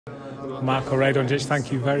Marko Radonjic,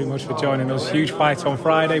 thank you very much for joining us. Huge fight on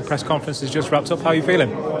Friday. Press conference has just wrapped up. How are you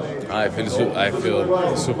feeling? I feel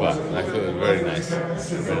super. I feel very nice.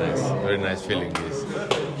 Very nice feeling is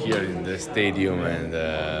here in the stadium, and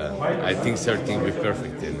I think everything will be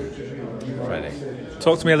perfect in Friday.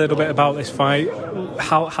 Talk to me a little bit about this fight.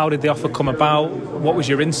 How did the offer come about? What was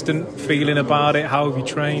your instant feeling about it? How have you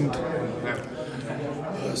trained?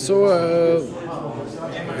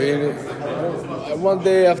 One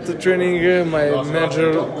day after training, my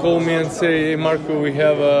manager called me and say, "Hey Marko, we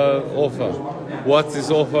have an offer." What is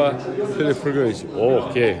offer? Filip Hrgovic. Oh,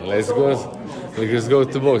 okay, let's go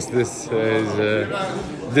to box.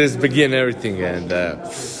 This begin everything, and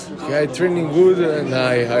I training good, and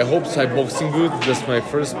I hope I boxing good. That's my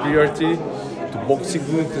first priority, to boxing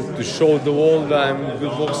good, to show the world I'm a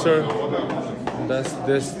good boxer.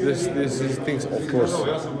 This is things, of course.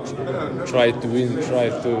 Try to win,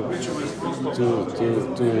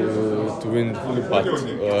 to win, but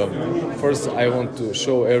first I want to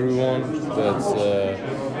show everyone that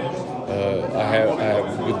I have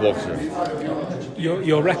a good boxer.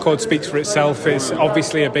 Your record speaks for itself. It's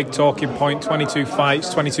obviously a big talking point. 22 fights,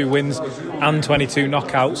 22 wins and 22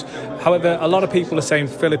 knockouts. However, a lot of people are saying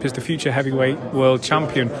Filip is the future heavyweight world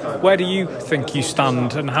champion. Where do you think you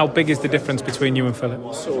stand, and how big is the difference between you and Filip?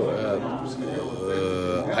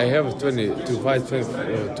 I have 22 fights,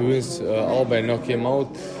 22 wins, all by knocking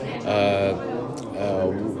out.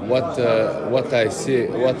 What I see,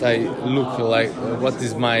 what I look like, what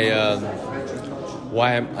is my...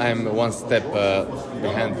 why I'm one step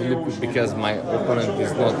behind Filip, because my opponent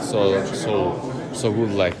is not so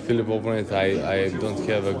good like Filip opponent. I don't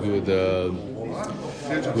have a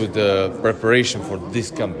good preparation for this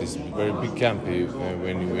camp. This very big camp.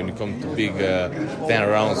 When you come to big 10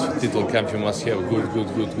 rounds title camp, you must have good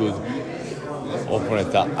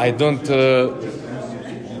opponent. I don't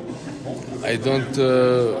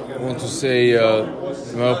want to say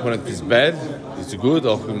my opponent is bad. It's good,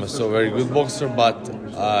 I'm a very good boxer, but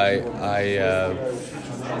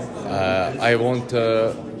I want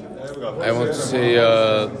to say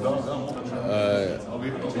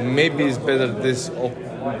maybe it's better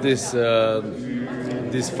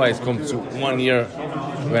this fight comes to 1 year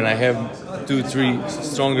when I have 2-3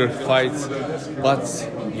 stronger fights, but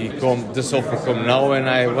this offer come now,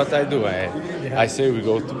 and what I do, I say we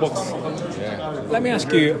go to box. Yeah. Let me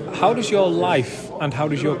ask you, how does your life and how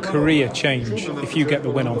does your career change if you get the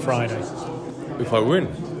win on Friday? If I win?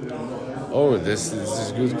 Oh, this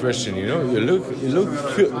is a good question. You know, you look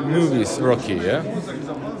movies, Rocky, yeah.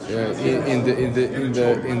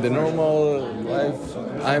 In the normal life,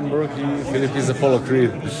 I'm Rocky. Filip is Apollo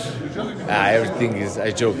Creed.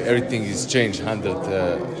 Everything is changed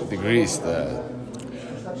 100 degrees.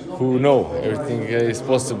 Who know? Everything is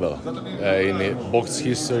possible. In box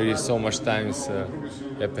history, so much times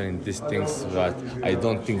happening these things, but I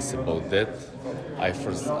don't think about that.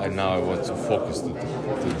 Now I want to focus to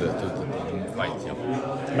the fight. Yeah.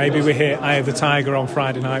 Maybe we hear Eye of the Tiger on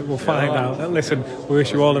Friday night. We'll find out. Listen, we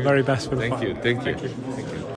wish you all the very best for the fight. Thank you.